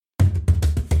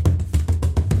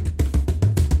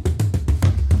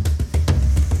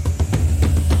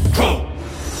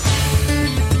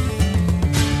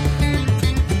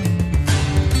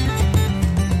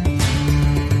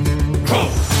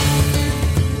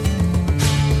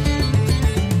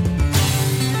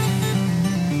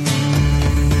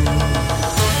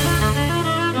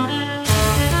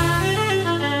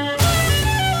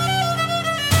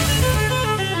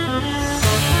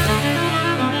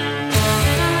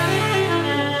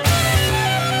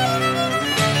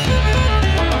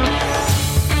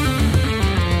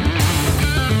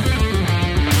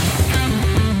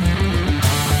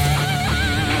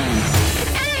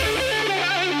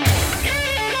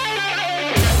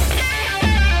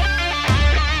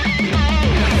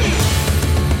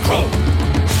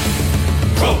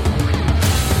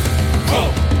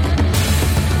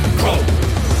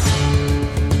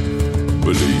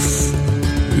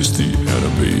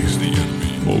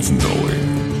of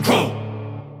knowing.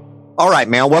 All right,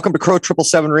 man. Welcome to Crow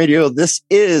 777 Radio. This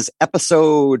is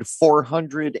episode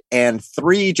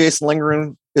 403. Jason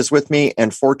Lingren is with me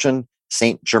and Fortune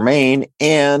St. Germain.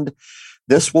 And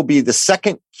this will be the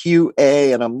second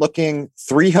QA. And I'm looking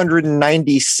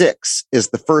 396 is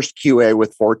the first QA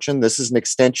with Fortune. This is an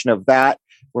extension of that.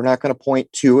 We're not going to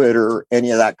point to it or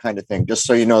any of that kind of thing. Just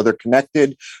so you know, they're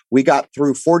connected. We got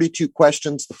through 42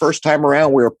 questions the first time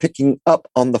around. We were picking up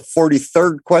on the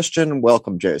 43rd question.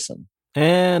 Welcome, Jason.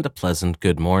 And a pleasant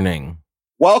good morning.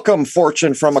 Welcome,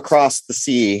 Fortune, from across the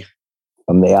sea.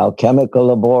 From the alchemical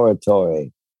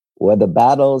laboratory, where the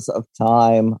battles of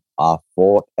time are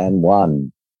fought and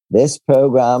won. This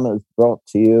program is brought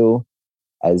to you,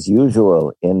 as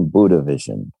usual, in Buddha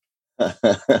Vision.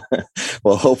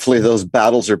 Well, hopefully those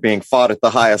battles are being fought at the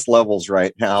highest levels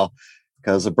right now,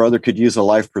 because a brother could use a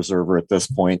life preserver at this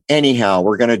point. Anyhow,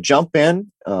 we're going to jump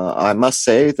in. I must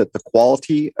say that the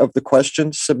quality of the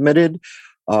questions submitted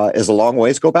is a long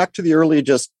ways. Go back to the early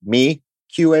just me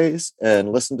QAs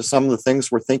and listen to some of the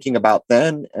things we're thinking about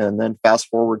then, and then fast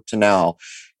forward to now.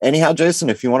 Anyhow,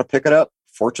 Jason, if you want to pick it up,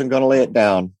 Fortune going to lay it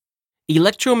down.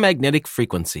 Electromagnetic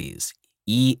frequencies,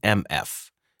 EMF.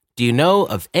 Do you know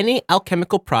of any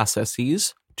alchemical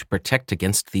processes to protect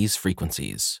against these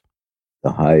frequencies?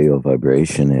 The higher your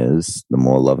vibration is, the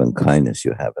more love and kindness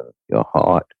you have in your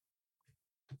heart,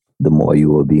 the more you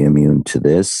will be immune to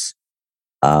this.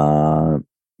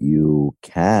 You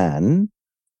can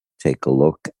take a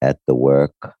look at the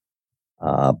work,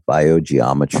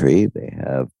 Biogeometry. They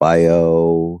have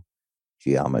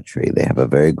Biogeometry. They have a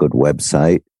very good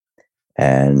website,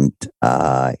 and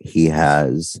he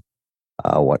has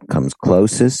what comes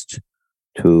closest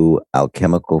to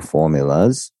alchemical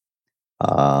formulas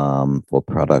for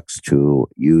products to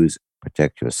use,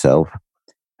 protect yourself,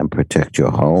 and protect your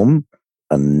home.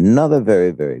 Another very,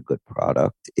 very good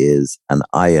product is an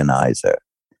ionizer.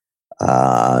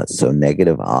 So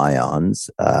negative ions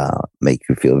make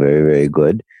you feel very, very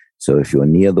good. So if you're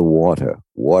near the water,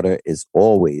 water is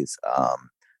always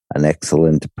an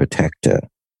excellent protector.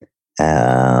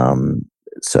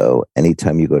 So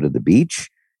anytime you go to the beach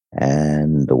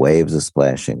and the waves are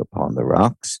splashing upon the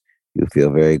rocks, you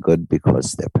feel very good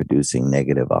because they're producing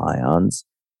negative ions.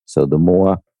 So the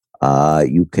more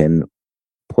you can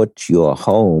put your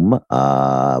home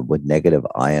with negative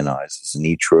ionizers in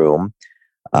each room,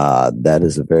 that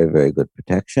is a very, very good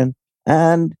protection.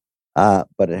 And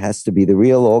but it has to be the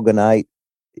real orgonite.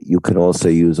 You can also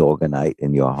use orgonite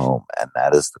in your home, and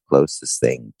that is the closest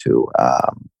thing to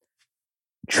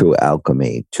true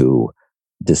alchemy, to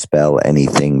dispel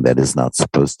anything that is not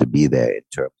supposed to be there in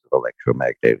terms of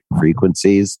electromagnetic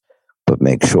frequencies, but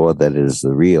make sure that it is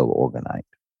the real orgonite.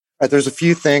 There's a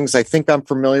few things. I think I'm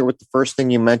familiar with the first thing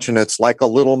you mentioned. It's like a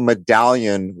little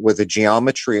medallion with a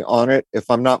geometry on it, if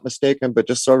I'm not mistaken. But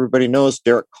just so everybody knows,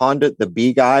 Derek Condit, the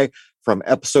B guy from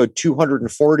episode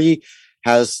 240,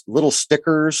 has little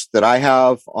stickers that I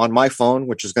have on my phone,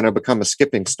 which is going to become a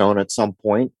skipping stone at some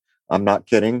point. I'm not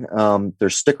kidding.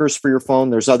 There's stickers for your phone.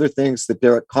 There's other things that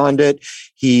Derek Condit,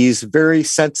 he's very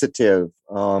sensitive,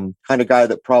 kind of guy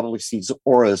that probably sees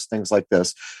auras, things like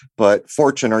this. But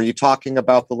Fortune, are you talking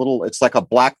about the little, it's like a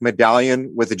black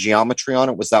medallion with a geometry on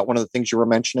it? Was that one of the things you were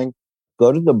mentioning?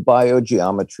 Go to the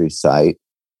Biogeometry site.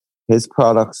 His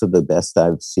products are the best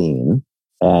I've seen.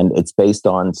 And it's based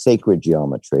on sacred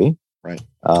geometry, right?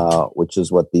 Which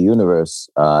is what the universe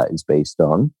is based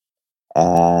on.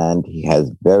 And he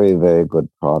has very, very good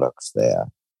products there.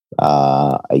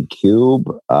 A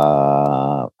cube,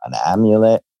 an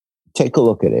amulet. Take a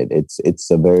look at it.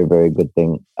 It's a very, very good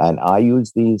thing. And I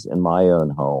use these in my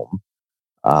own home.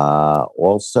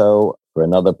 Also, for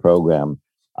another program,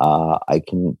 I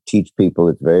can teach people,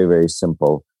 it's very, very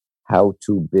simple, how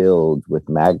to build with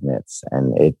magnets.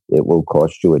 And it will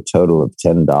cost you a total of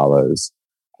 $10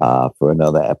 for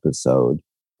another episode.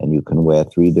 And you can wear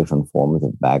 3 different forms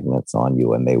of magnets on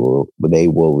you, and they will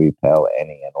repel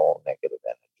any and all negative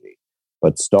energy.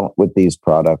 But start with these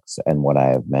products and what I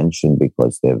have mentioned,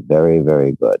 because they're very,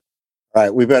 very good.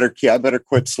 All right, I better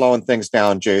quit slowing things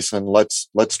down, Jason.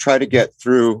 Let's try to get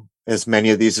through as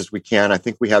many of these as we can. I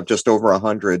think we have just over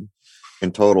 100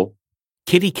 in total.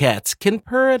 Kitty cats can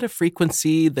purr at a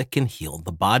frequency that can heal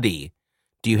the body.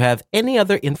 Do you have any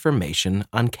other information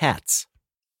on cats?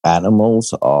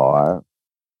 Animals are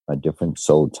a different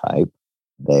soul type.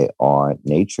 They are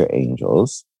nature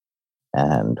angels,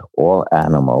 and all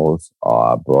animals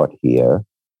are brought here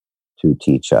to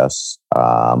teach us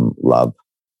love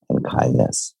and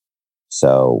kindness.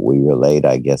 So we relate,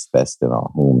 I guess, best in our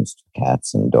homes to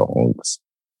cats and dogs.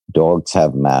 Dogs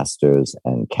have masters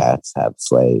and cats have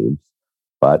slaves.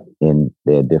 but in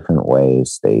their different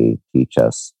ways, they teach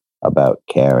us about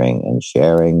caring and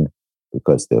sharing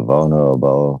because they're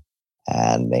vulnerable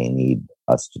and they need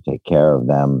us to take care of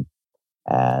them.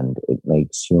 And it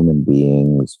makes human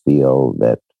beings feel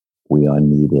that we are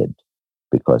needed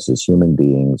because as human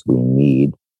beings, we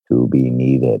need to be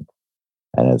needed.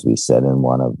 And as we said in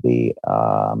one of the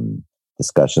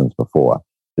discussions before,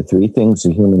 the three things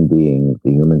a human being,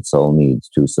 the human soul needs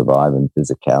to survive in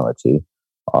physicality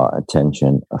are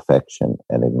attention, affection,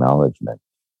 and acknowledgement.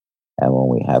 And when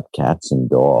we have cats and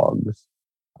dogs,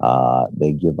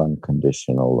 they give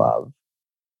unconditional love.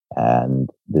 And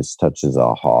this touches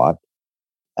our heart.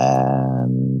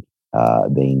 And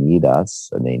they need us,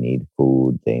 and they need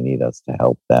food. They need us to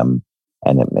help them.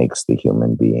 And it makes the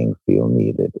human being feel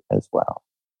needed as well.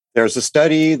 There's a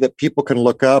study that people can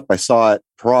look up. I saw it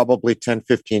probably 10,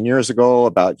 15 years ago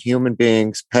about human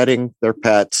beings petting their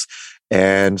pets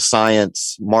and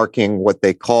science marking what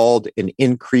they called an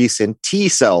increase in T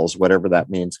cells, whatever that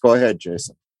means. Go ahead,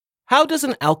 Jason. How does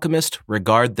an alchemist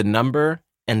regard the number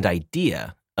and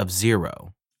idea of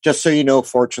zero? Just so you know,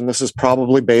 Fortune, this is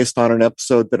probably based on an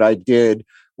episode that I did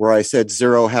where I said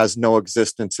zero has no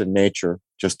existence in nature,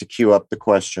 just to cue up the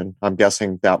question. I'm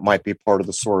guessing that might be part of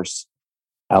the source.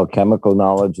 Alchemical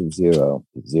knowledge of zero,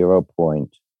 0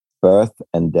 point, birth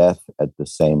and death at the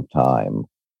same time.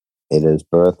 It is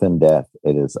birth and death.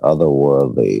 It is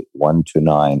otherworldly. 1 to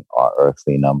 9 are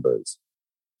earthly numbers.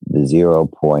 The 0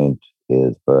 point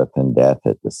is birth and death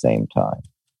at the same time.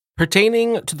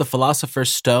 Pertaining to the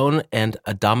Philosopher's Stone and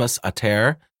Adamas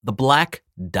Ater, the Black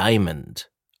Diamond.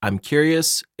 I'm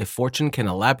curious if Fortune can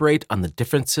elaborate on the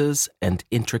differences and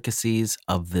intricacies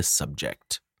of this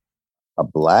subject. A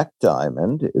black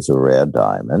diamond is a rare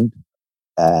diamond,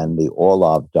 and the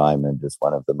Orlov diamond is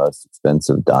one of the most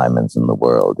expensive diamonds in the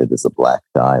world. It is a black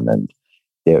diamond.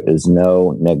 There is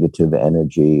no negative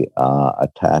energy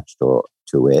attached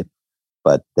to it,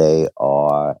 but they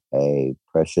are a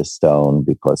precious stone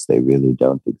because they really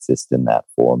don't exist in that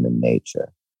form in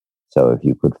nature. So if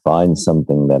you could find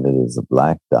something that it is a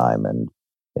black diamond,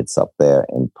 it's up there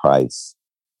in price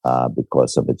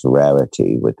because of its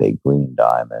rarity with a green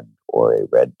diamond or a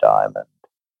red diamond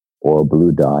or a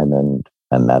blue diamond.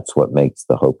 And that's what makes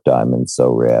the Hope diamond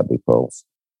so rare because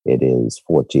it is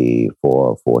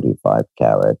 44, 45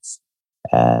 carats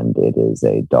and it is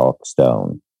a dark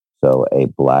stone. So a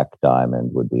black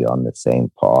diamond would be on the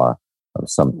same par of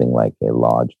something like a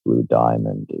large blue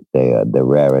diamond. The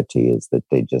rarity is that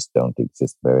they just don't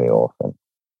exist very often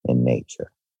in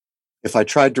nature. If I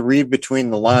tried to read between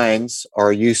the lines,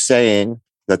 are you saying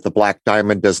that the black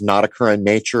diamond does not occur in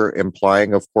nature,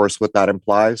 implying, of course, what that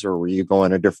implies, or were you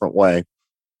going a different way?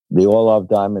 The Orlov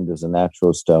diamond is a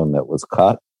natural stone that was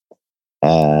cut,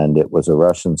 and it was a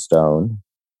Russian stone,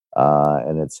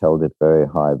 and it's held at very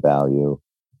high value.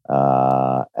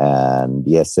 And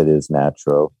yes, it is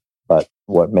natural, but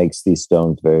what makes these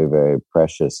stones very, very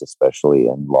precious, especially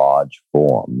in large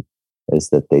form, is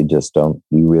that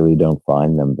you really don't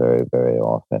find them very, very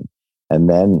often. And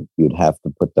then you'd have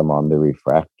to put them on the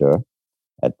refractor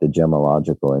at the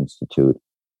Gemological Institute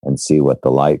and see what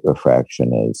the light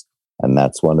refraction is. And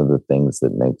that's one of the things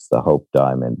that makes the Hope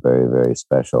diamond very, very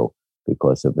special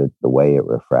because of the way it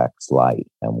refracts light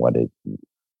and when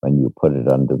you put it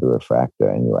under the refractor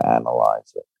and you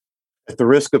analyze it. At the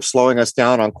risk of slowing us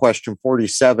down on question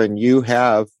 47, you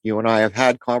and I have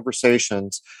had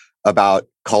conversations about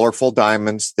colorful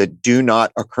diamonds that do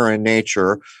not occur in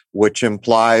nature, which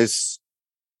implies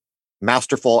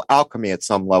masterful alchemy at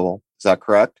some level. Is that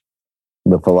correct?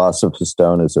 The Philosopher's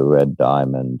Stone is a red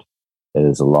diamond. It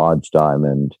is a large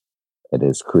diamond. It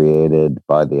is created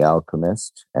by the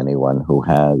alchemist, anyone who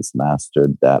has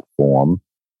mastered that form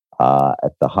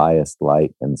at the highest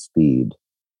light and speed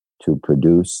to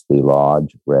produce the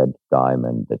large red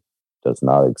diamond that does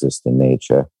not exist in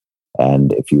nature.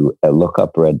 And if you look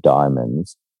up red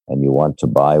diamonds and you want to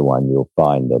buy one, you'll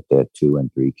find that they're 2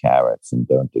 and 3 carats and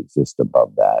don't exist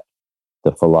above that.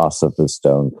 The Philosopher's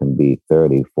Stone can be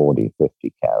 30, 40,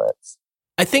 50 carats.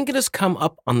 I think it has come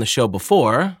up on the show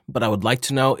before, but I would like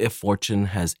to know if Fortune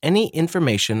has any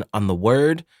information on the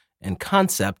word and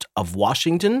concept of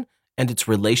Washington and its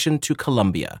relation to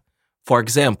Columbia. For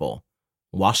example,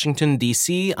 Washington,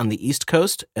 D.C. on the East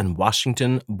Coast and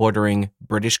Washington bordering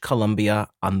British Columbia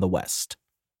on the West.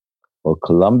 Well,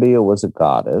 Columbia was a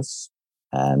goddess,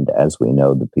 and as we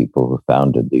know, the people who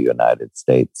founded the United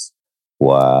States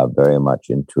were very much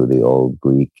into the old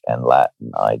Greek and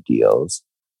Latin ideals,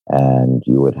 and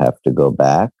you would have to go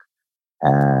back.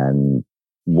 And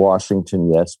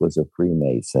Washington, yes, was a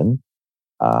Freemason,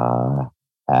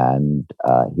 and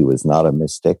he was not a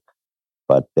mystic,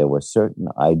 but there were certain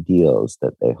ideals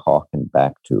that they hearkened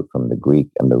back to from the Greek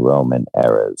and the Roman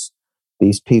eras.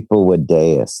 These people were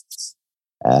deists,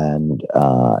 and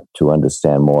to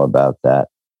understand more about that,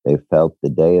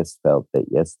 the deists felt that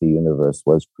yes, the universe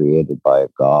was created by a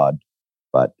god,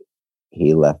 but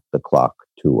he left the clock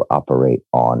to operate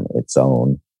on its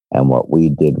own, and what we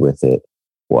did with it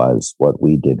was what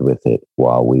we did with it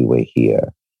while we were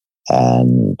here.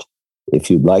 And if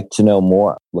you'd like to know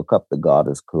more, look up the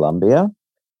goddess Columbia,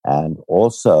 and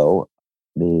also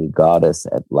the goddess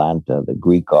Atlanta, the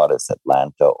Greek goddess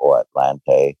Atlanta or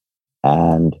Atlante,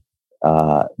 and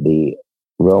the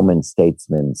Roman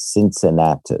statesman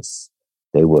Cincinnatus.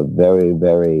 They were very,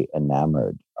 very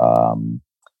enamored,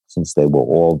 since they were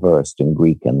all versed in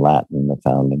Greek and Latin, the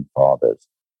founding fathers.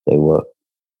 They were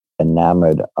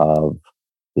enamored of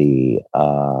the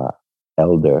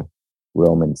elder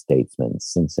Roman statesman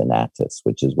Cincinnatus,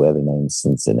 which is where the name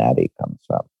Cincinnati comes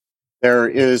from. There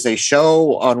is a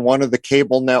show on one of the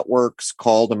cable networks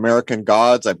called American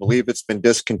Gods. I believe it's been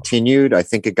discontinued. I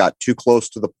think it got too close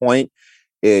to the point.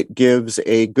 It gives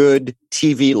a good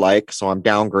TV-like, so I'm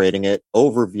downgrading it,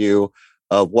 overview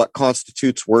of what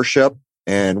constitutes worship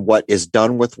and what is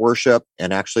done with worship.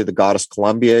 And actually the goddess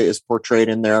Columbia is portrayed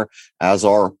in there, as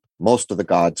are most of the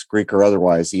gods, Greek or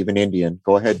otherwise, even Indian.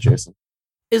 Go ahead, Jason.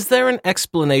 Is there an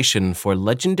explanation for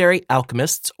legendary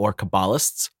alchemists or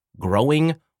Kabbalists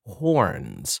growing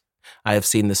horns? I have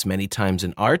seen this many times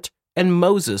in art, and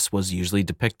Moses was usually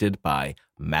depicted by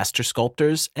master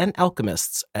sculptors and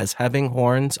alchemists as having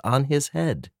horns on his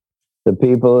head. The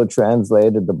people who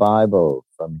translated the Bible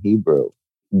from Hebrew,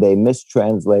 they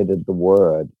mistranslated the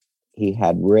word. He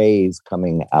had rays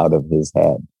coming out of his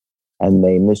head, and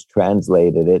they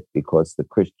mistranslated it because the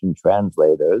Christian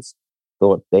translators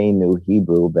thought they knew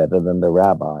Hebrew better than the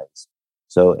rabbis.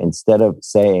 So instead of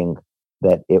saying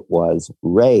that it was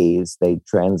rays, they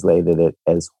translated it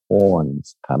as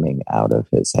horns coming out of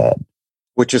his head.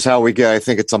 Which is how we get, I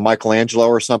think it's a Michelangelo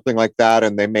or something like that.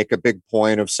 And they make a big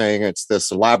point of saying it's this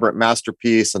elaborate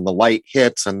masterpiece and the light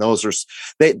hits. And those are,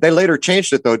 they later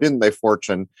changed it though, didn't they,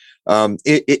 Fortune?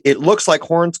 It looks like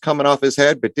horns coming off his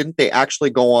head, but didn't they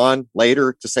actually go on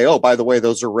later to say, oh, by the way,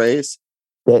 those are rays?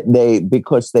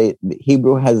 Because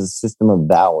Hebrew has a system of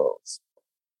vowels,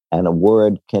 and a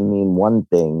word can mean one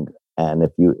thing. And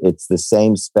it's the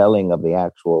same spelling of the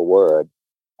actual word,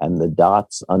 and the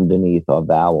dots underneath are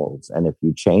vowels. And if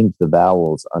you change the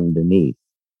vowels underneath,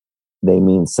 they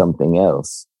mean something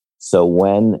else. So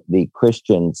when the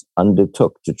Christians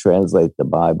undertook to translate the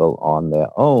Bible on their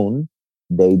own,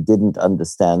 they didn't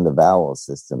understand the vowel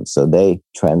system. So they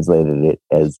translated it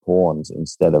as horns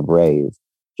instead of rays.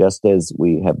 Just as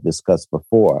we have discussed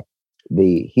before,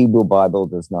 the Hebrew Bible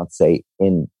does not say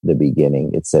in the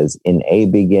beginning. It says in a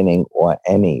beginning or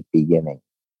any beginning,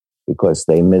 because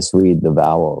they misread the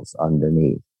vowels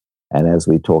underneath. And as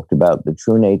we talked about, the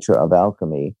true nature of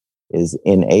alchemy is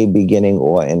in a beginning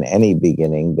or in any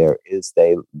beginning, there is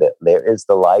the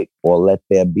light, or let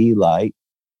there be light.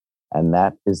 And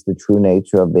that is the true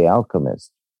nature of the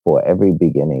alchemist. For every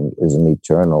beginning is an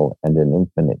eternal and an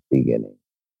infinite beginning.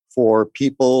 For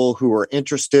people who are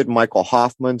interested, Michael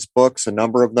Hoffman's books, a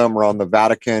number of them are on the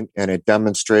Vatican, and it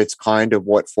demonstrates kind of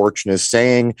what Fortune is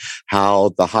saying,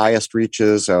 how the highest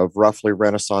reaches of roughly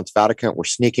Renaissance Vatican were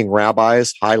sneaking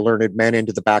rabbis, high learned men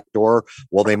into the back door,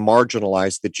 while they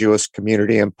marginalized the Jewish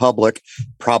community in public,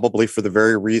 probably for the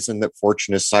very reason that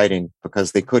Fortune is citing,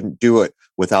 because they couldn't do it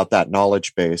without that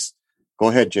knowledge base. Go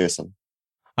ahead, Jason.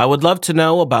 I would love to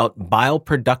know about bile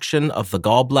production of the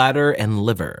gallbladder and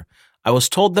liver. I was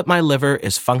told that my liver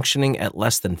is functioning at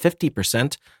less than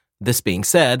 50%. This being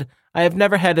said, I have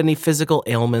never had any physical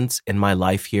ailments in my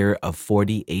life here of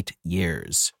 48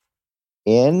 years.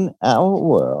 In our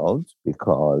world,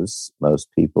 because most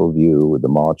people view the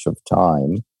march of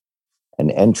time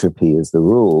and entropy as the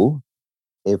rule,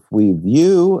 if we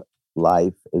view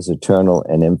life as eternal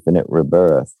and infinite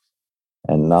rebirth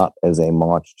and not as a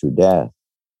march to death,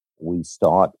 we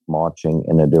start marching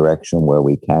in a direction where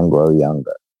we can grow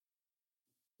younger.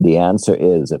 The answer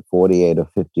is at 48 or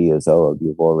 50 years old,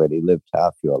 you've already lived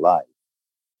half your life.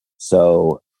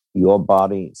 So your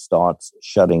body starts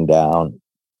shutting down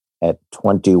at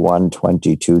 21,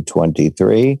 22,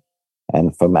 23.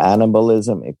 And from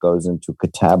animalism, it goes into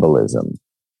catabolism.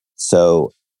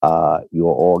 So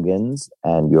your organs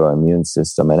and your immune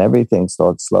system and everything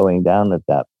starts slowing down at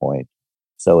that point.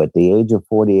 So at the age of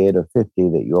 48 or 50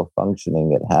 that you're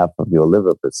functioning at half of your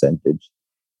liver percentage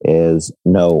is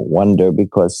no wonder,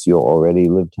 because you already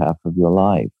lived half of your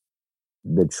life.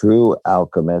 The true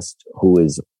alchemist, who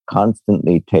is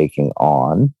constantly taking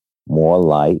on more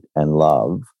light and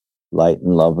love, light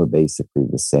and love are basically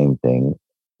the same thing,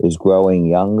 is growing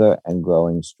younger and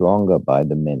growing stronger by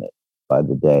the minute, by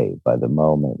the day, by the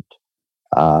moment.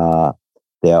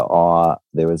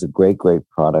 There is a great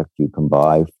product you can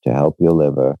buy to help your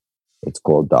liver. It's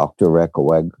called Dr.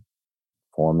 Reckeweg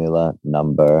formula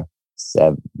number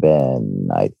 7,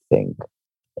 I think.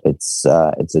 It's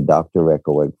a Dr.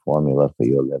 Reckeweg formula for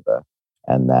your liver,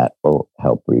 and that will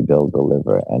help rebuild the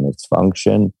liver and its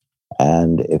function.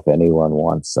 And if anyone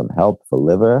wants some help for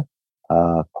liver,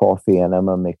 coffee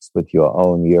enema mixed with your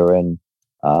own urine,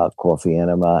 coffee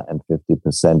enema and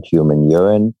 50% human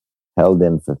urine held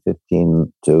in for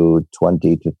 15 to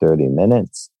 20 to 30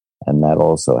 minutes. And that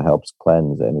also helps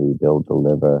cleanse and rebuild the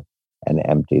liver and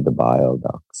empty the bile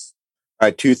ducts. All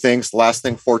right, 2 things. Last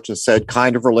thing Fortune said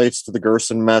kind of relates to the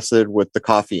Gerson method with the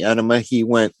coffee enema. He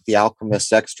went the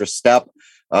alchemist's extra step.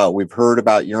 We've heard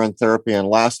about urine therapy. And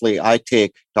lastly, I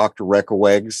take Dr.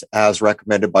 Reckeweg's as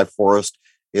recommended by Forrest.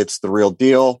 It's the real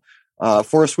deal.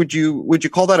 Forrest, would you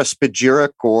call that a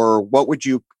spagyric, or what would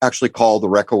you actually call the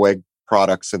Reckeweg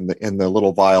products in the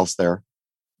little vials there?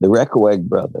 The Reckeweg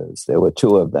brothers, there were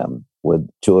 2 of them, with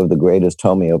 2 of the greatest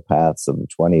homeopaths of the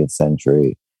 20th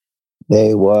century.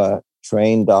 They were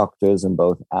trained doctors in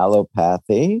both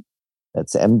allopathy,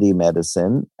 that's MD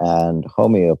medicine, and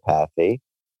homeopathy.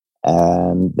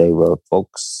 And they wrote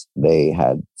books. They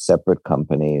had separate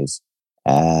companies,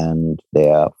 and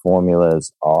their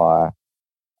formulas are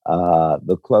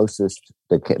the closest.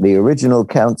 The original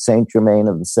Count Saint-Germain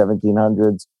of the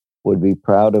 1700s would be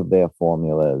proud of their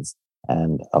formulas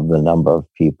and of the number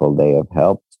of people they have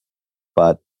helped.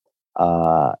 But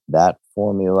that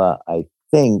formula, I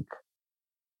think,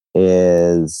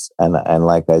 is, and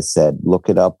like I said, look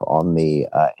it up on the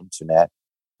internet,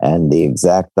 and the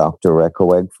exact Dr.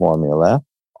 Reckeweg formula,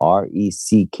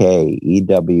 RECKEWEG,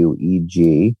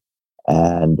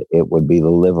 and it would be the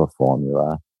liver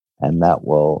formula, and that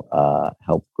will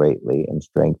help greatly in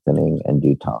strengthening and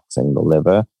detoxing the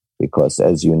liver, because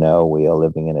as you know, we are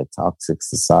living in a toxic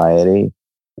society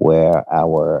where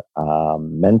our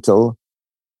mental,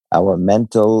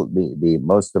 the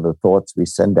most of the thoughts we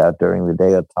send out during the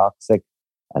day are toxic,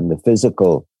 and the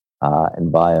physical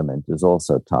environment is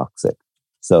also toxic.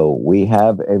 So we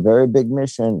have a very big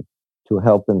mission to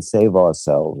help and save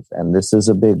ourselves. And this is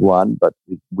a big one, but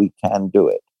we can do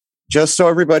it. Just so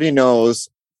everybody knows,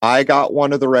 I got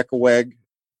one of the Reckeweg.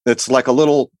 It's like a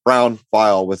little brown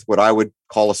vial with what I would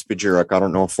call a spagyric. I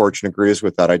don't know if Fortune agrees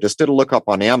with that. I just did a look up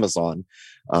on Amazon.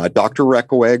 Dr.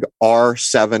 Reckeweg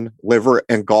R7 liver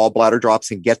and gallbladder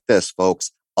drops. And get this,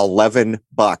 folks, $11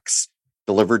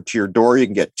 delivered to your door. You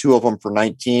can get 2 of them for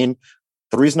 $19.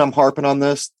 The reason I'm harping on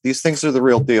this, these things are the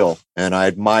real deal. And I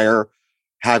admire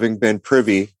having been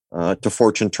privy to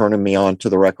Fortune turning me on to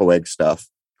the Reckeweg stuff.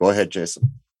 Go ahead,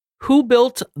 Jason. Who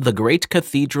built the great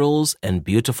cathedrals and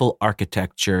beautiful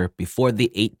architecture before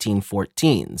the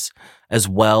 1814s, as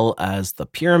well as the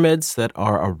pyramids that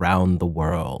are around the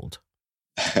world?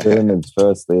 Pyramids,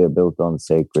 firstly, are built on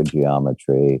sacred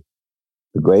geometry.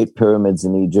 The great pyramids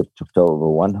in Egypt took over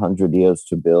 100 years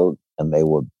to build, and they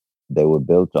were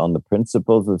built on the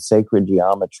principles of sacred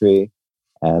geometry,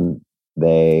 and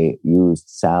they used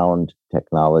sound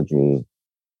technology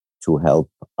to help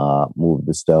move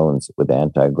the stones with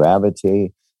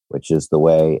anti-gravity, which is the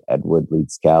way Edward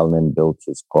Leeds Scanlon built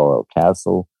his Coral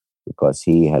Castle, because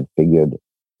he had figured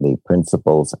the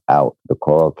principles out, the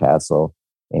Coral Castle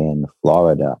in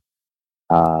Florida.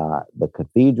 The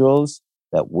cathedrals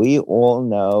that we all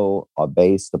know are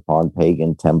based upon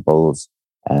pagan temples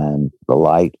and the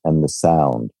light and the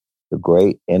sound, the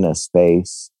great inner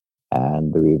space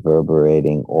and the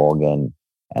reverberating organ,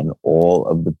 and all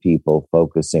of the people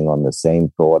focusing on the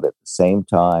same thought at the same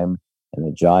time in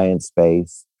a giant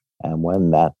space. And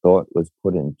when that thought was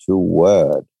put into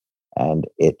word and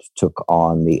it took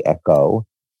on the echo,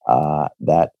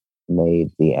 that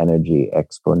made the energy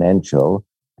exponential,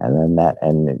 and then that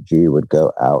energy would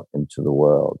go out into the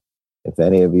world. If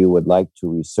any of you would like to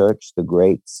research the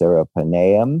great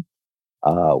Serapanaeum,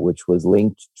 which was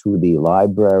linked to the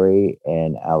library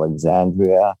in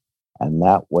Alexandria, and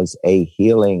that was a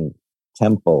healing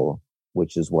temple,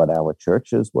 which is what our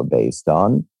churches were based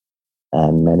on.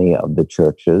 And many of the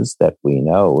churches that we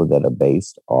know that are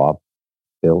based are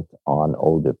built on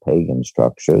older pagan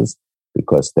structures,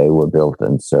 because they were built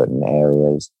in certain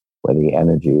areas where the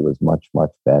energy was much,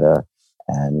 much better.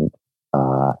 And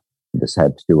this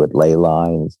had to do with ley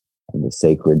lines and the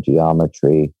sacred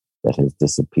geometry that has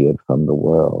disappeared from the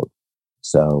world.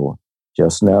 So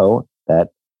just know that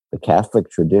the Catholic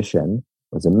tradition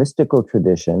was a mystical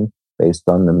tradition based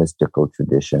on the mystical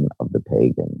tradition of the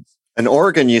pagans. An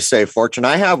organ, you say, Fortune.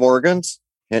 I have organs.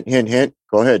 Hint, hint, hint.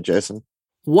 Go ahead, Jason.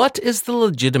 What is the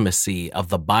legitimacy of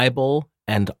the Bible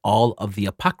and all of the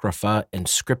Apocrypha and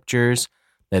scriptures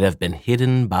that have been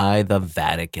hidden by the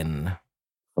Vatican?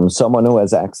 From someone who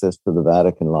has access to the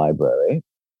Vatican Library,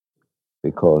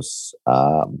 because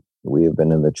we have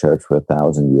been in the church for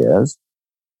 1,000 years,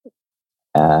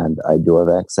 and I do have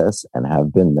access and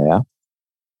have been there.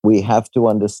 We have to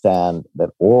understand that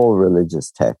all religious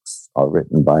texts are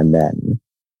written by men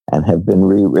and have been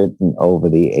rewritten over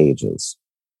the ages.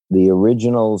 The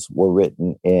originals were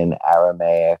written in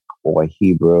Aramaic or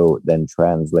Hebrew, then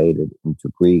translated into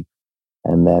Greek,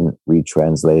 and then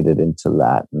retranslated into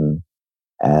Latin.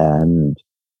 And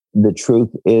the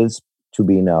truth is to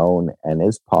be known and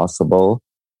is possible,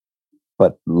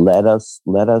 but let us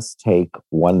take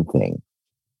one thing.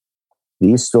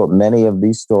 Many of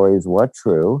these stories were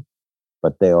true,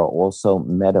 but they are also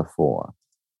metaphor.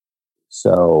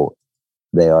 So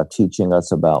they are teaching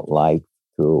us about life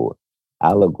through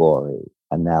allegory,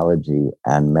 analogy,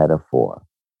 and metaphor.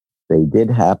 They did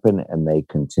happen and they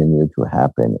continue to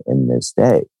happen in this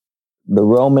day. The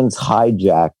Romans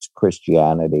hijacked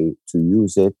Christianity to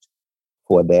use it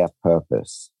for their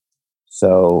purpose.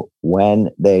 So when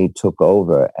they took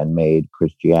over and made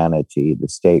Christianity the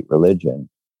state religion,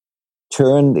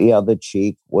 turn the other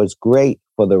cheek was great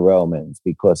for the Romans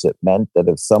because it meant that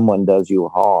if someone does you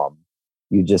harm,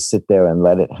 you just sit there and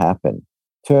let it happen.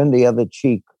 Turn the other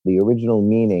cheek, the original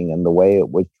meaning and the way it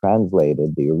was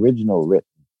translated, the original written,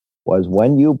 was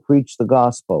when you preach the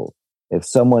gospel, if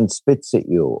someone spits at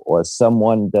you or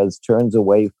someone turns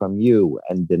away from you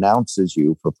and denounces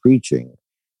you for preaching,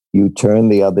 you turn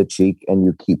the other cheek and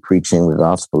you keep preaching the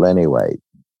gospel anyway.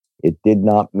 It did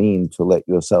not mean to let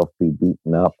yourself be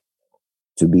beaten up,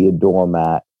 to be a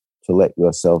doormat, to let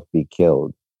yourself be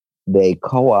killed. They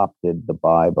co-opted the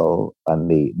Bible and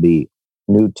the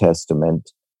New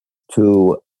Testament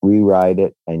to rewrite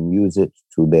it and use it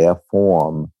to their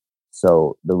form.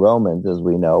 So the Romans, as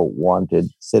we know,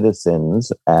 wanted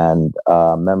citizens and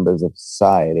members of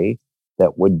society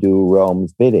that would do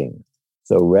Rome's bidding.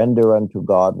 So render unto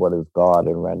God what is God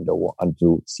and render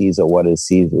unto Caesar what is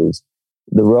Caesar's.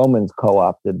 The Romans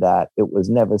co-opted that. It was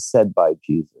never said by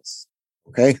Jesus.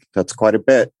 Okay, that's quite a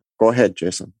bit. Go ahead,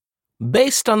 Jason.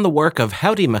 Based on the work of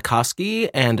Howdy McCoskey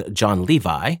and John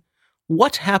Levi,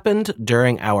 what happened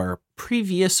during our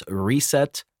previous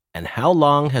reset, and how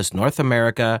long has North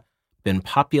America been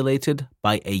populated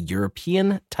by a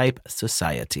European-type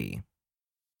society?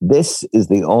 This is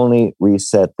the only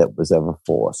reset that was ever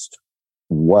forced.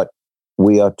 What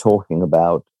we are talking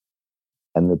about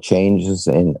and the changes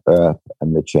in Earth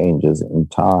and the changes in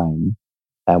time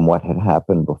and what had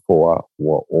happened before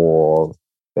were all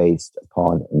based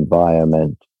upon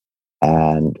environment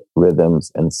and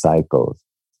rhythms and cycles.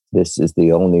 This is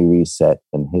the only reset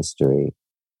in history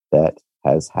that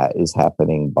is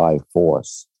happening by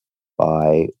force,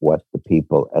 by what the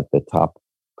people at the top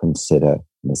consider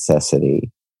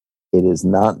necessity. It is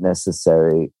not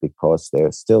necessary because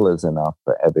there still is enough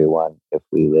for everyone if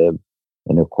we live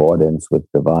in accordance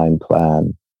with divine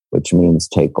plan, which means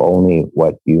take only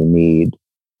what you need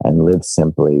and live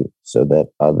simply so that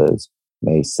others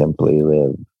may simply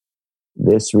live.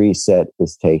 This reset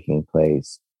is taking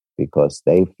place because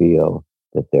they feel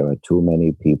that there are too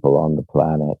many people on the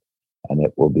planet and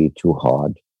it will be too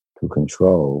hard to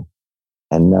control.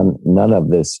 And none of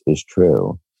this is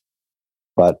true.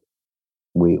 But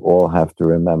we all have to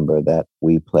remember that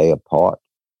we play a part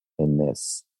in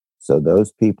this. So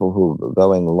those people who are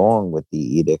going along with the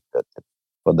edict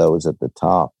for those at the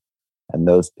top, and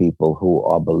those people who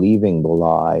are believing the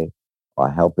lie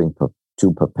are helping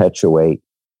to perpetuate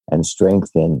and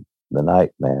strengthen the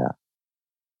nightmare.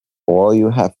 All you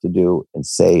have to do is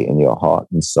say in your heart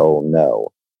and soul, no,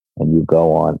 and you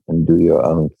go on and do your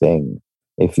own thing.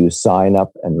 If you sign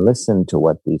up and listen to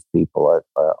what these people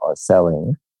are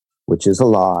selling, which is a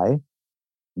lie,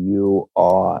 you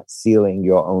are sealing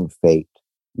your own fate.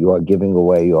 You are giving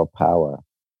away your power.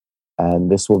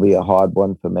 And this will be a hard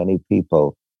one for many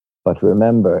people. But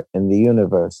remember, in the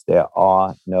universe, there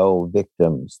are no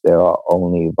victims. There are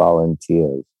only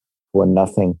volunteers, for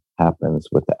nothing happens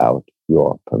without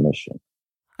your permission.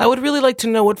 I would really like to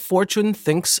know what Fortune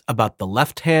thinks about the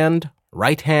left hand,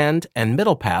 right hand, and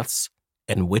middle paths,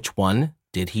 and which one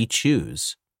did he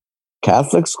choose?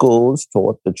 Catholic schools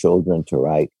taught the children to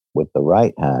write with the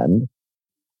right hand,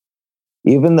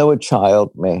 even though a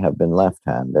child may have been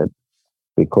left-handed,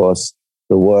 because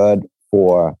the word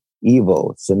for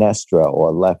evil, sinestra,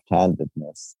 or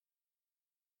left-handedness,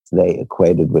 they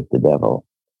equated with the devil.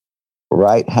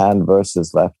 Right hand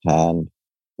versus left hand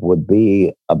would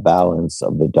be a balance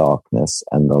of the darkness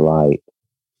and the light.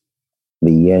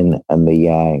 the yin and the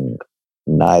yang.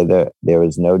 Neither, there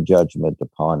is no judgment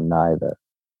upon neither.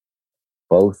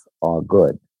 Both are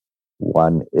good.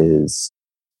 One is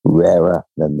rarer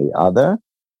than the other,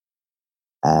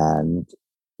 and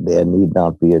there need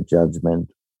not be a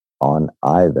judgment on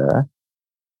either.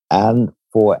 And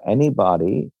for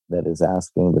anybody that is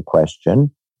asking the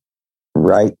question,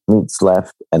 right meets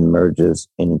left and merges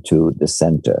into the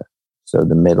center. So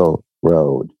the middle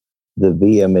road, the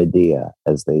via media,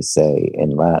 as they say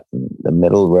in Latin, the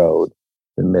middle road,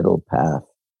 the middle path,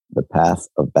 the path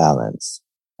of balance.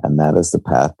 And that is the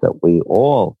path that we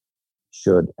all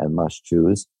should and must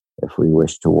choose if we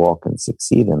wish to walk and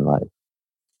succeed in life.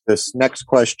 This next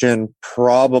question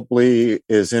probably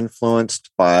is influenced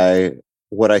by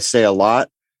what I say a lot,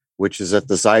 which is at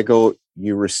the zygote,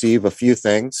 you receive a few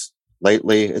things.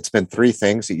 Lately, it's been 3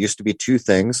 things. It used to be 2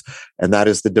 things, and that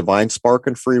is the divine spark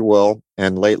and free will.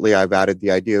 And lately, I've added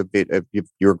the idea of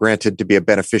you're granted to be a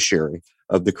beneficiary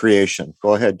of the creation.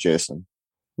 Go ahead, Jason.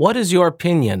 What is your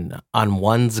opinion on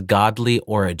one's godly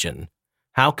origin?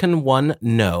 How can one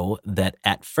know that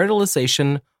at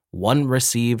fertilization, one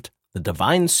received the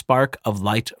divine spark of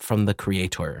light from the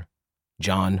Creator?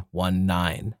 John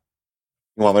 1:9.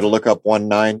 You want me to look up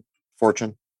 1:9,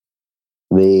 Fortune?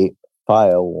 The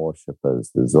fire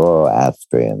worshippers, the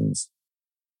Zoroastrians,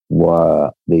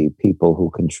 were the people who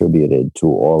contributed to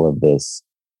all of this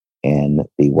in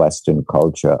the Western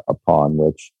culture upon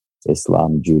which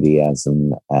Islam,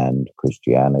 Judaism, and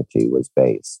Christianity was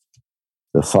based.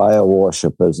 The fire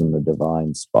worshippers and the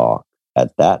divine spark,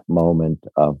 at that moment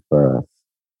of birth,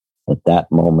 at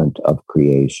that moment of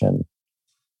creation,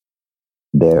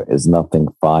 there is nothing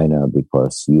finer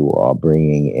because you are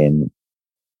bringing in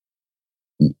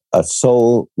a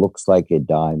soul. Looks like a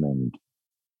diamond.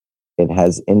 It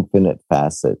has infinite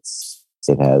facets.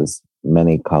 It has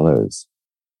many colors.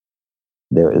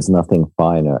 There is nothing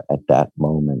finer at that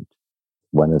moment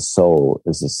when a soul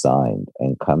is assigned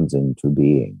and comes into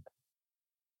being.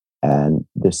 And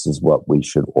this is what we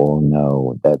should all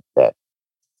know, that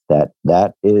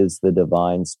is the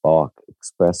divine spark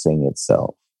expressing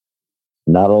itself.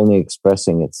 Not only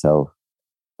expressing itself,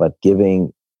 but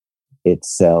giving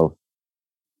itself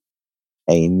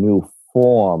a new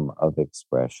form of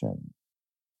expression.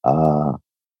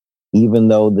 Even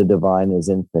though the divine is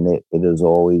infinite, it is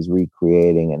always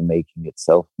recreating and making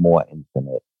itself more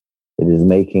infinite. It is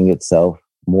making itself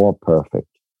more perfect.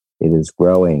 It is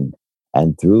growing.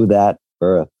 And through that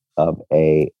birth of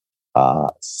a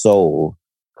soul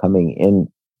coming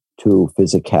into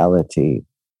physicality,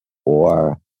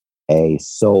 or a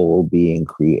soul being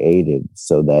created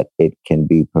so that it can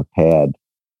be prepared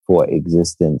for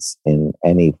existence in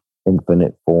any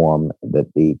infinite form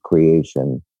that the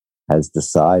creation has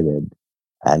decided.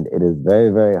 And it is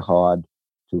very, very hard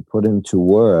to put into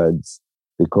words,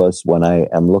 because when I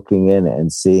am looking in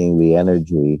and seeing the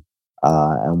energy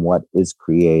and what is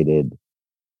created,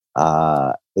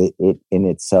 it in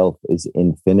itself is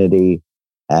infinity,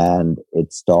 and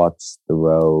it starts the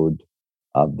road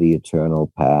of the eternal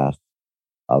path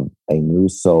of a new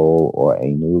soul or a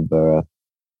new birth,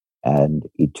 and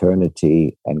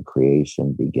eternity and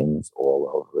creation begins all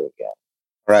over again.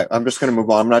 All right, I'm just going to move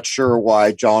on. I'm not sure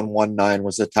why John 1:9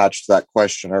 was attached to that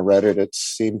question. I read it. It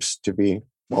seems to be,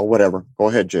 well, whatever. Go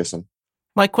ahead, Jason.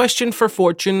 My question for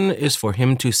Fortune is for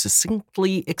him to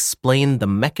succinctly explain the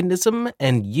mechanism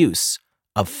and use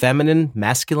of feminine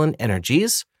masculine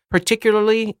energies,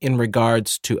 particularly in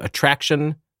regards to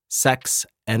attraction, sex,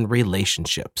 and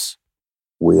relationships.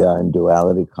 We are in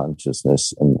duality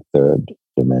consciousness in the 3rd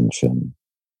dimension.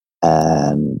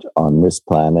 And on this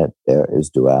planet, there is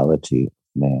duality,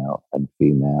 male and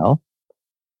female,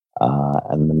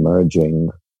 and the merging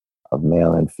of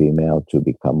male and female to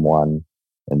become one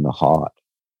in the heart.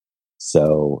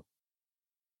 So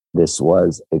this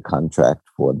was a contract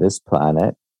for this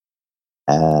planet.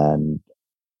 And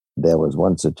there was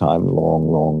once a time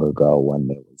long, long ago when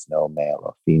there was no male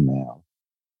or female,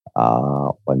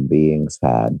 when beings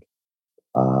had,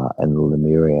 in the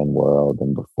Lemurian world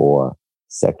and before,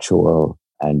 sexual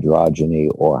androgyny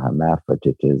or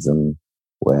hermaphroditism,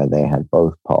 where they had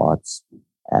both parts.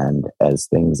 And as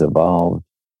things evolved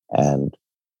and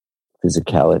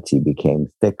physicality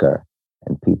became thicker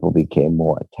and people became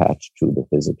more attached to the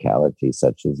physicality,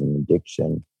 such as an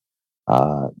addiction,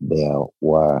 there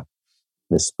were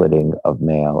the splitting of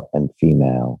male and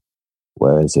female.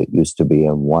 Whereas it used to be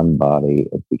in one body,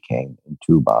 it became in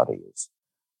 2 bodies.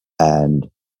 And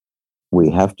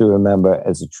we have to remember,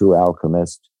 as a true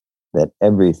alchemist, that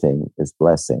everything is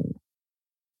blessing.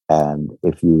 And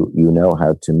if you know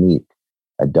how to meet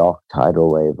a dark tidal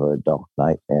wave or a dark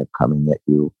nightmare coming at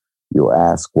you You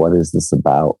ask, what is this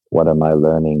about? What am I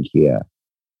learning here?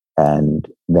 And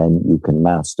then you can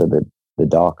master the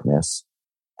darkness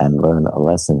and learn a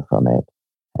lesson from it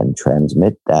and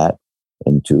transmit that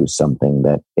into something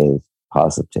that is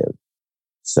positive.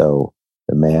 So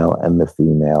the male and the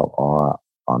female are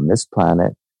on this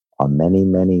planet on many,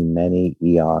 many, many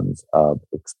eons of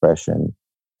expression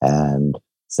and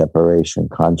separation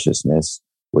consciousness,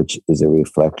 which is a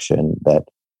reflection that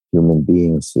human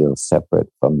beings feel separate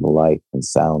from the light and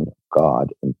sound of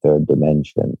God in third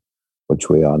dimension, which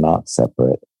we are not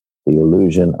separate. The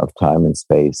illusion of time and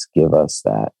space give us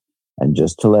that. And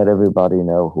just to let everybody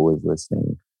know who is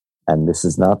listening, and this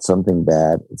is not something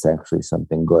bad, it's actually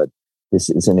something good. This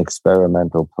is an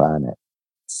experimental planet.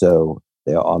 So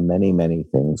there are many, many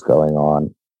things going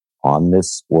on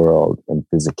this world in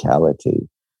physicality.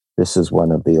 This is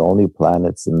one of the only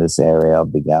planets in this area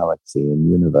of the galaxy and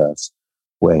universe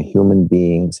where human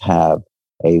beings have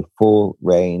a full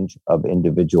range of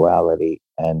individuality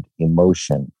and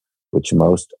emotion, which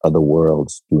most other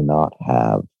worlds do not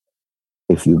have.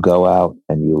 If you go out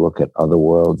and you look at other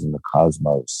worlds in the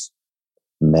cosmos,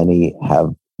 many have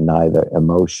neither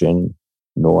emotion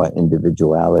nor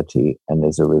individuality, and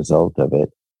as a result of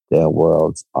it, their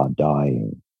worlds are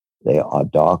dying. They are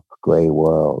dark gray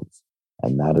worlds,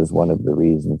 and that is one of the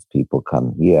reasons people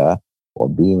come here, or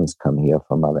beings come here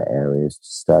from other areas to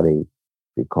study,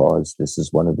 because this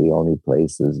is one of the only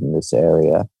places in this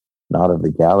area, not of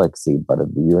the galaxy, but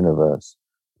of the universe,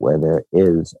 where there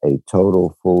is a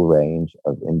total full range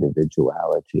of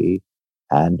individuality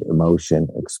and emotion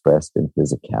expressed in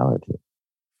physicality.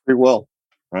 Free will,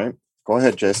 right? Go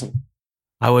ahead, Jason.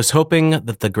 I was hoping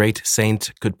that the great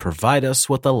saint could provide us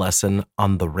with a lesson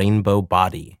on the rainbow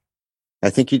body. I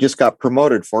think you just got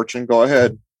promoted, Fortune. Go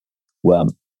ahead. Well,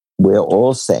 we're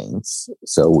all saints,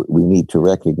 so we need to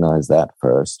recognize that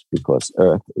first, because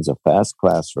Earth is a fast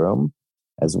classroom,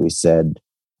 as we said,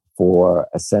 for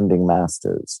ascending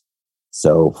masters.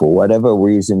 So for whatever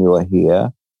reason you are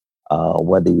here,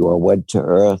 whether you are wed to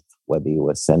Earth, whether you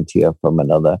were sent here from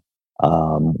another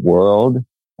world,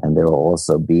 and there are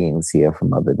also beings here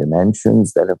from other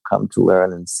dimensions that have come to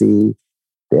learn and see.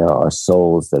 There are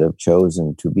souls that have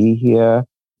chosen to be here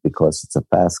because it's a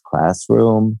fast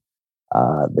classroom.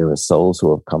 There are souls who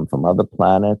have come from other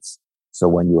planets. So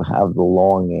when you have the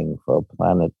longing for a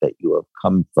planet that you have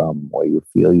come from, or you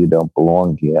feel you don't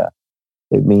belong here,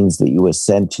 it means that you were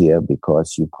sent here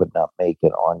because you could not make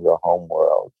it on your home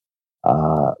world,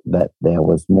 that there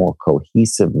was more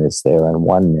cohesiveness there and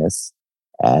oneness,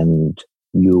 and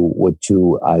you were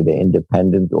too either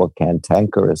independent or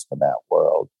cantankerous for that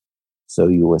world. So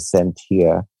you were sent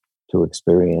here to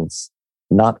experience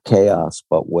not chaos,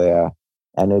 but where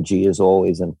energy is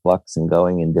always in flux and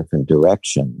going in different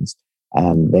directions.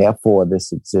 And therefore,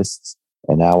 this exists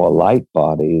in our light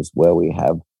bodies, where we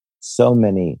have so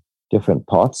many different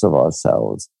parts of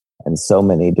ourselves and so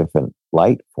many different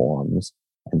light forms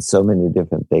and so many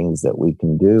different things that we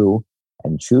can do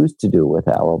and choose to do with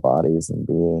our bodies and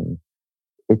being.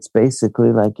 It's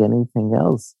basically like anything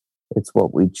else. It's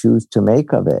what we choose to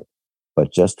make of it.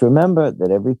 But just remember that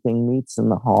everything meets in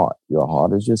the heart. Your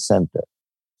heart is your center.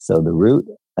 So the root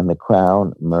and the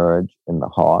crown merge in the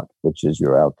heart, which is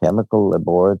your alchemical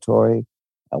laboratory.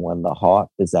 And when the heart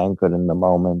is anchored in the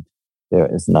moment, there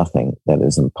is nothing that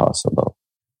is impossible.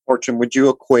 Fortune, would you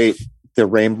equate the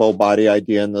rainbow body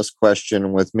idea in this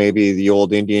question with maybe the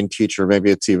old Indian teacher, maybe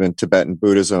it's even Tibetan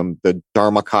Buddhism, the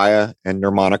Dharmakaya and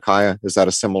Nirmanakaya? Is that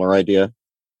a similar idea?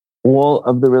 All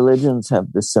of the religions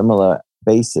have the similar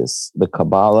basis. The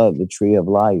Kabbalah, the tree of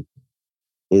life,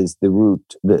 is the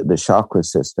root, the chakra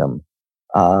system.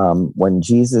 When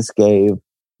Jesus gave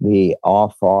the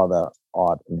Our Father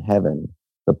art in heaven,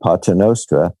 the Pater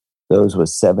Nostra, those were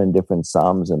 7 different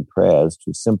psalms and prayers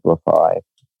to simplify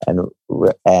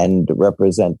and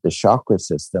represent the chakra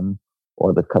system,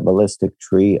 or the Kabbalistic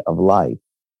tree of life.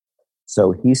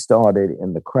 So he started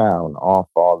in the crown, Our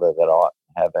Father that art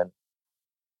in heaven,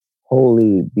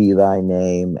 holy be thy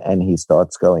name, and he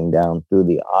starts going down through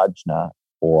the ajna,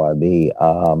 or the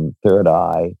third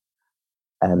eye,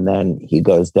 and then he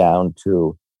goes down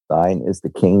to thine is the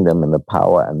kingdom and the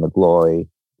power and the glory,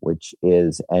 which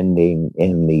is ending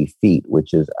in the feet,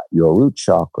 which is your root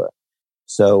chakra.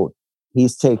 So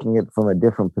he's taking it from a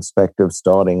different perspective,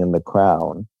 starting in the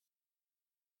crown.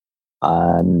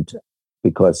 And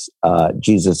because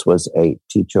Jesus was a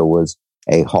teacher, was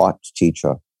a heart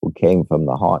teacher who came from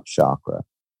the heart chakra.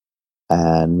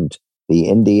 And the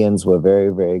Indians were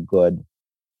very, very good.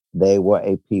 They were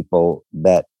a people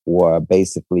that were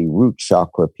basically root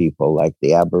chakra people, like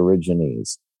the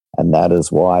Aborigines. And that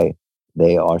is why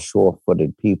they are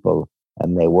sure-footed people,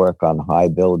 and they work on high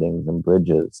buildings and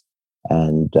bridges,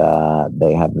 and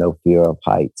they have no fear of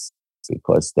heights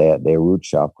because their root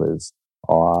chakras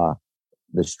are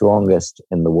the strongest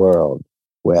in the world,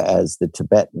 whereas the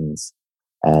Tibetans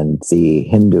and the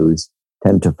Hindus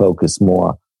tend to focus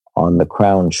more on the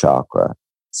crown chakra.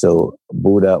 So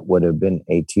Buddha would have been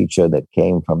a teacher that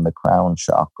came from the crown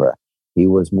chakra. He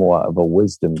was more of a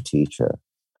wisdom teacher.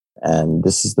 And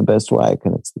this is the best way I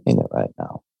can explain it right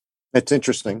now. That's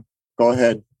interesting. Go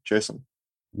ahead, Jason.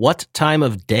 What time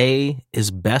of day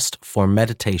is best for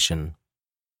meditation?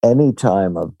 Any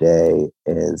time of day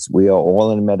we are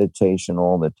all in meditation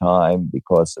all the time,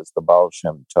 because it's the Baal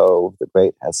Shem Tov, the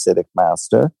great Hasidic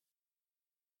master,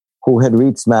 who had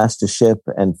reached mastership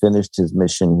and finished his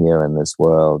mission here in this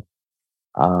world.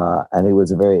 And he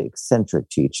was a very eccentric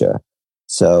teacher.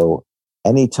 So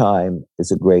any time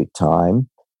is a great time.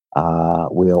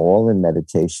 We are all in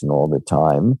meditation all the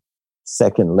time.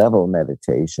 Second level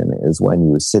meditation is when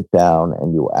you sit down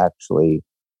and you actually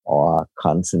are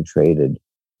concentrated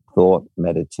thought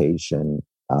meditation,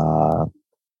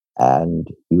 and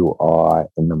you are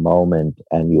in the moment,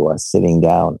 and you are sitting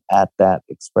down at that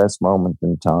express moment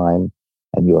in time,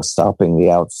 and you are stopping the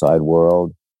outside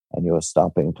world, and you are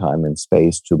stopping time and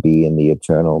space to be in the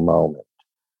eternal moment.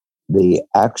 The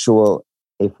actual,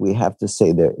 if we have to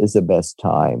say there is a best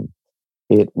time,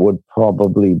 it would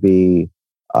probably be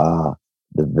the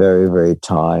very, very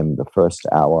time, the first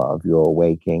hour of your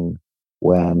waking,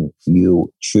 when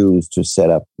you choose to set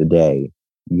up the day.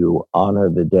 You honor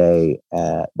the day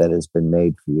that has been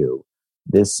made for you.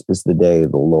 This is the day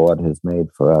the Lord has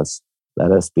made for us.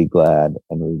 Let us be glad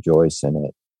and rejoice in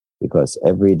it, because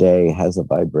every day has a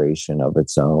vibration of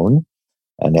its own,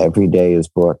 and every day is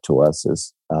brought to us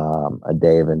as a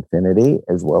day of infinity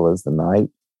as well as the night.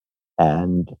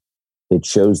 And it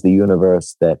shows the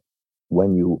universe that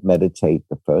when you meditate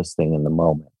the first thing in the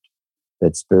moment,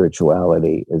 that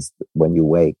spirituality is, when you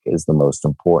wake, is the most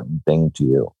important thing to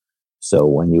you. So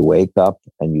when you wake up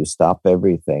and you stop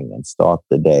everything and start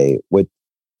the day with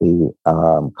the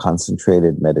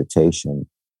concentrated meditation,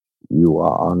 you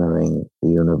are honoring the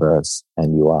universe,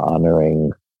 and you are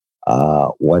honoring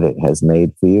what it has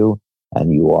made for you,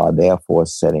 and you are therefore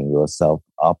setting yourself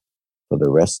up for the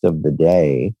rest of the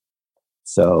day.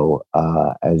 So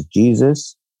as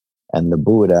Jesus and the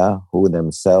Buddha, who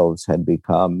themselves had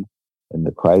become in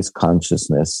the Christ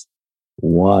consciousness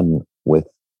one with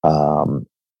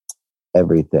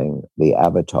everything, the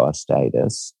avatar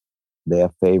status, their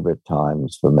favorite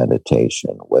times for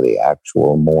meditation were the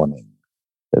actual morning,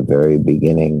 the very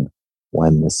beginning,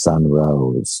 when the sun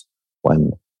rose,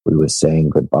 when we were saying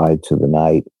goodbye to the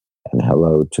night and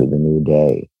hello to the new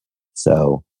day.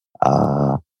 So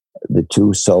the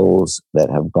two souls that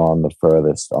have gone the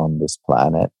furthest on this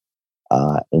planet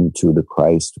into the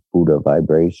Christ Buddha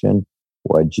vibration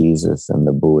were Jesus and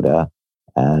the Buddha,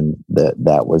 and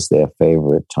that was their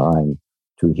favorite time,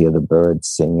 to hear the birds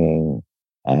singing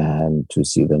and to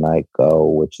see the night go,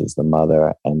 which is the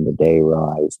mother, and the day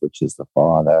rise, which is the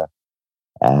father.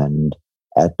 And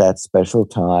at that special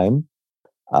time,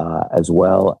 as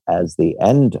well as the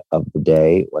end of the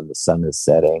day when the sun is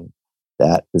setting,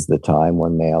 that is the time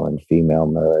when male and female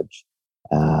merge.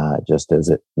 Just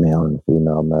as male and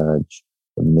female merge,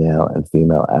 the male and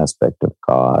female aspect of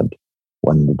God,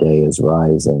 when the day is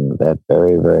rising, that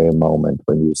very, very moment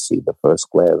when you see the first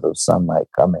glares of sunlight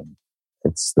coming,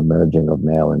 it's the merging of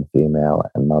male and female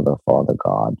and mother, father,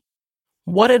 God.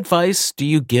 What advice do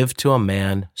you give to a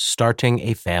man starting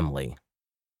a family?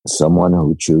 Someone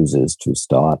who chooses to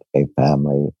start a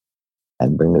family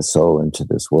and bring a soul into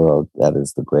this world, that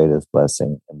is the greatest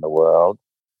blessing in the world.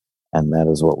 And that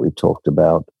is what we talked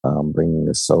about, bringing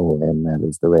a soul in. That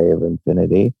is the ray of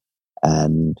infinity.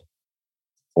 And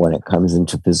when it comes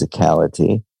into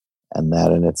physicality, and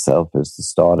that in itself is the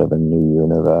start of a new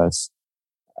universe.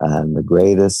 And the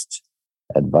greatest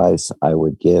advice I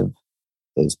would give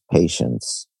is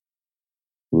patience,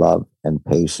 love and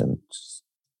patience,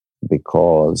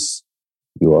 because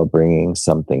you are bringing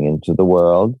something into the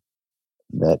world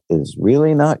that is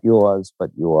really not yours, but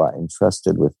you are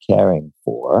entrusted with caring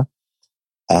for.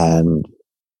 And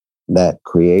that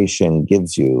creation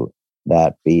gives you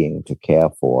that being to care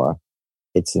for.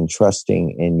 It's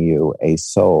entrusting in you a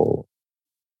soul,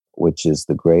 which is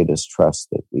the greatest trust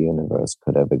that the universe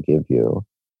could ever give you.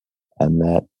 And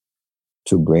that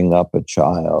to bring up a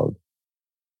child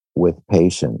with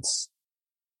patience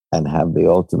and have the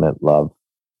ultimate love,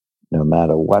 no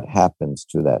matter what happens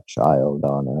to that child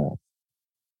on earth,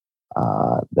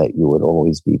 that you would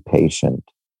always be patient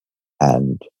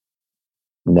and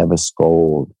never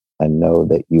scold, and know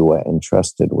that you are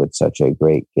entrusted with such a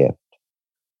great gift.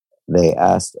 They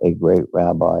asked a great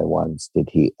rabbi once, did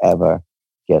he ever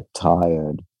get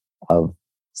tired of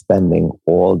spending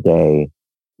all day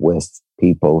with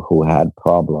people who had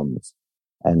problems?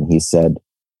 And he said,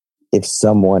 if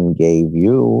someone gave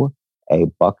you a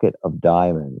bucket of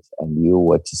diamonds and you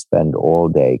were to spend all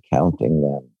day counting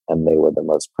them, and they were the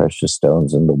most precious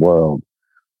stones in the world,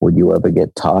 would you ever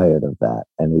get tired of that?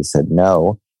 And he said,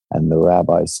 no. And the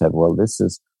rabbi said, well, this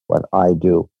is what I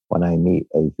do when I meet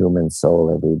a human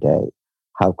soul every day.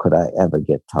 How could I ever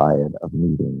get tired of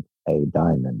meeting a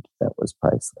diamond that was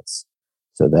priceless?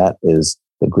 So that is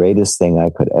the greatest thing I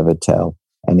could ever tell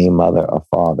any mother or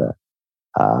father.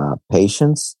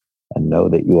 Patience, and know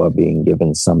that you are being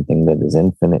given something that is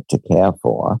infinite to care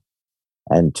for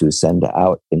and to send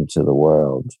out into the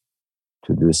world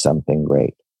to do something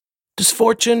great. Does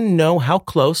Fortune know how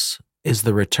close is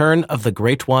the return of the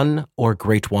Great One or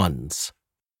Great Ones?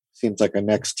 Seems like a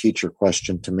next teacher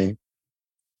question to me.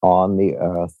 On the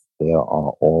earth, there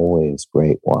are always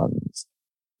great ones.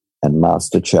 And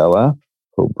Master Choa,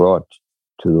 who brought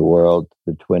to the world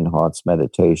the Twin Hearts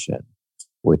meditation,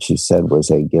 which he said was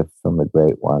a gift from the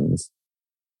great ones,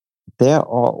 there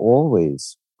are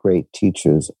always great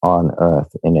teachers on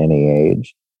earth in any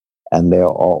age. And there are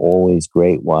always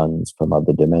great ones from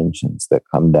other dimensions that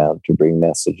come down to bring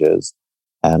messages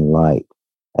and light.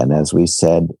 And as we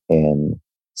said in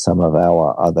some of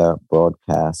our other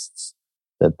broadcasts,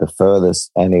 that the furthest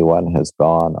anyone has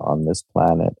gone on this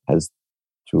planet has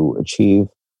to achieve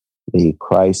the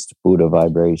Christ Buddha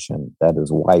vibration. That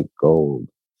is white gold.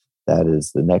 That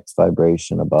is the next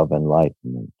vibration above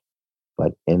enlightenment.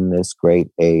 But in this great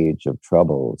age of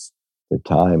troubles, the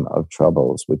time of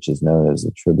troubles, which is known as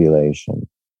the tribulation,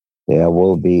 there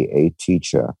will be a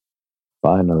teacher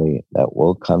finally that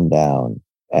will come down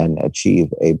and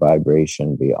achieve a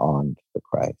vibration beyond the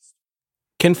Christ.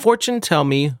 Can Fortune tell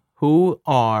me who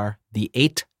are the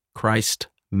 8 Christ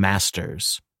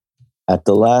Masters? At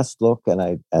the last look,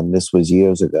 and this was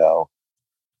years ago,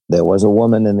 there was a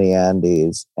woman in the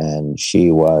Andes, and she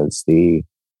was the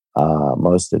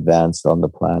most advanced on the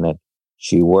planet.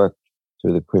 She worked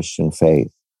through the Christian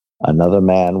faith. Another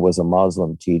man was a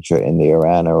Muslim teacher in the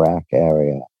Iran-Iraq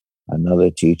area. Another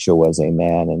teacher was a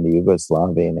man in the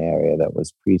Yugoslavian area that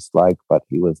was priest-like, but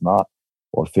he was not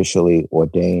officially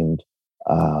ordained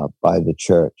by the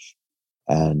church.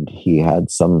 And he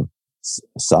had some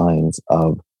signs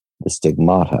of the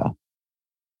stigmata.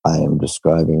 I am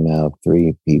describing now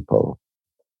 3 people.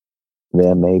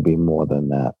 There may be more than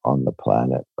that on the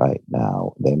planet right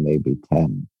now. There may be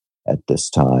 10 at this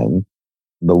time.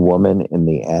 The woman in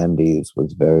the Andes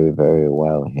was very, very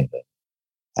well hidden.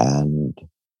 And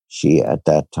she, at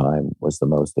that time, was the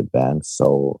most advanced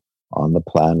soul on the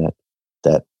planet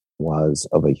that was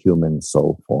of a human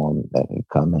soul form that had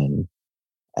come in.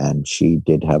 And she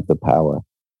did have the power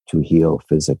to heal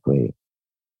physically.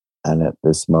 And at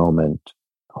this moment,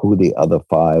 who the other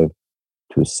 5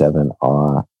 to 7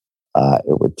 are,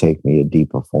 it would take me a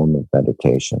deeper form of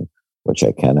meditation, which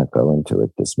I cannot go into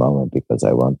at this moment because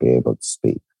I won't be able to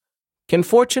speak. Can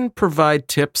Fortune provide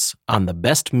tips on the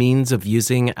best means of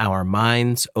using our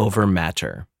minds over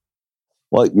matter?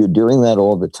 Well, you're doing that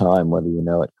all the time, whether you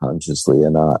know it consciously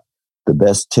or not. The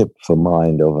best tip for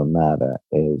mind over matter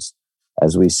is,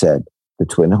 as we said, the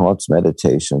Twin Hearts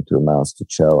meditation through Master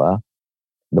Choa.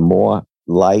 The more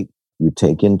light you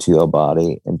take into your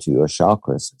body, into your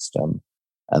chakra system,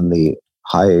 and the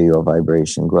higher your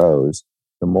vibration grows,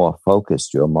 the more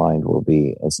focused your mind will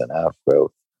be as an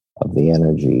outgrowth of the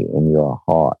energy in your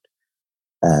heart.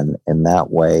 And in that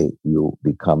way, you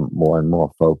become more and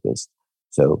more focused.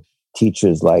 So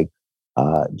teachers like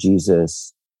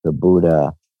Jesus, the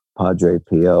Buddha, Padre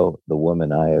Pio, the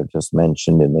woman I have just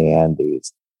mentioned in the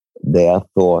Andes, their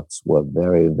thoughts were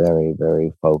very, very,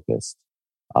 very focused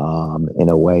in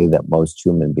a way that most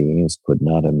human beings could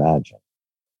not imagine.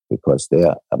 Because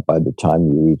by the time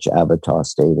you reach avatar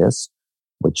status,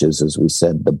 which is, as we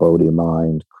said, the Bodhi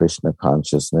mind, Krishna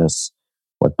consciousness,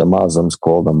 what the Muslims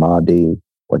call the Mahdi,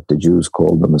 what the Jews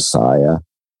call the Messiah,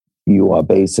 you are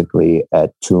basically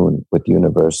at tune with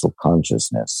universal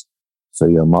consciousness. So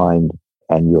your mind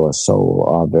and your soul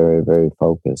are very, very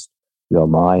focused. Your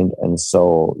mind and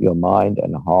soul, your mind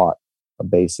and heart are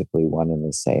basically one and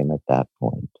the same at that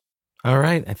point. All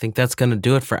right. I think that's going to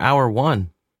do it for hour 1.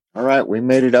 All right. We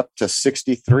made it up to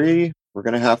 63. We're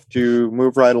going to have to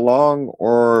move right along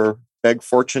or beg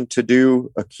Fortune to do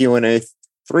a Q&A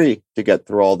 3 to get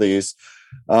through all these.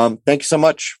 Thank you so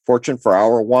much, Fortune, for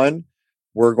hour 1.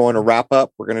 We're going to wrap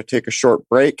up. We're going to take a short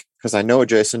break because I know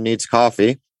Jason needs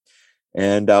coffee.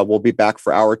 And we'll be back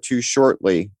for hour 2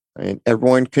 shortly. And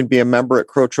everyone can be a member at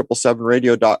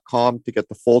crow777radio.com to get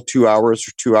the full 2 hours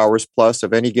or 2 hours plus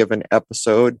of any given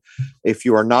episode. If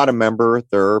you are not a member,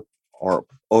 there are,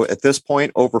 at this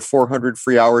point, over 400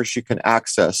 free hours you can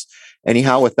access.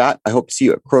 Anyhow, with that, I hope to see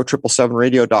you at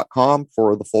crow777radio.com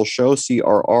for the full show,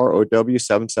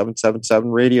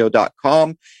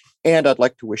 CRROW7777radio.com. And I'd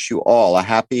like to wish you all a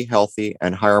happy, healthy,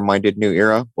 and higher-minded new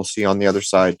era. We'll see you on the other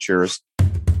side. Cheers.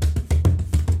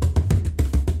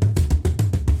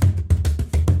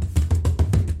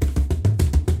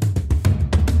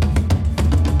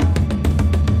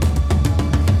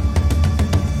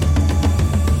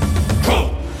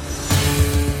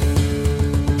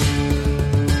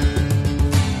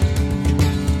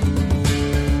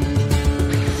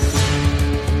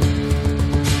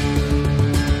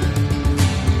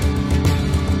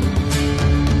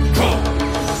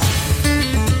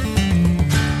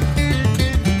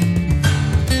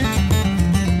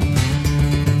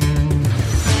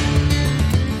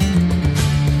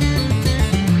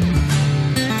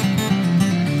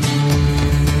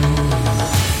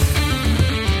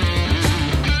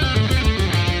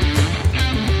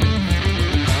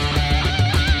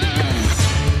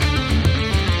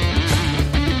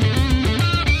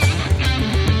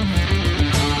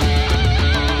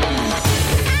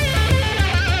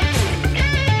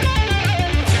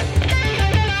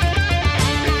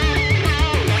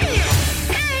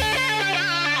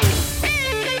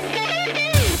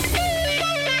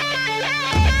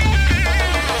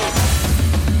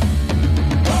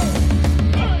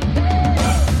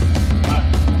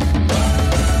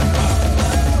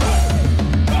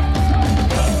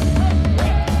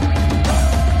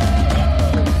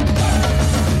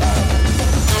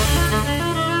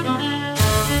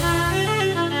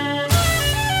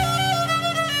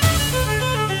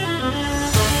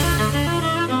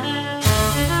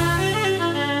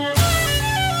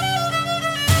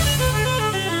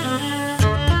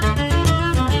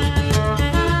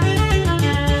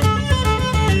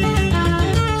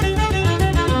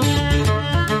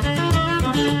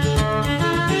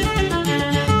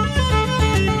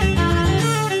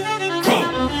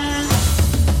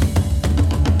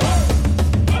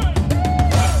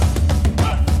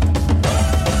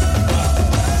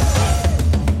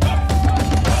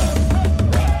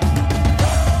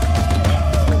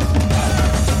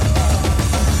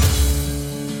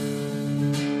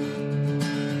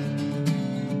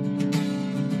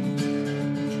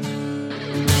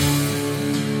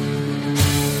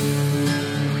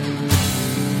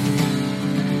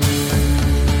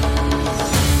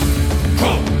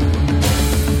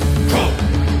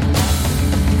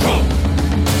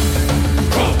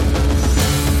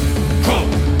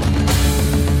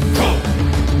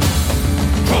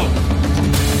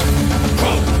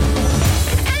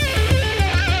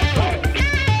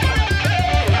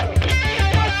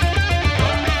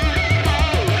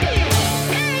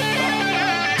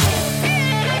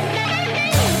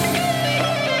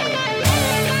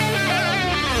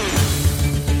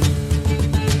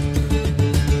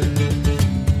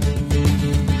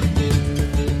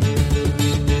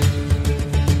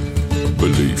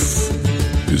 Belief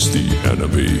is the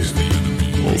enemy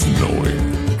of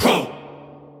knowing.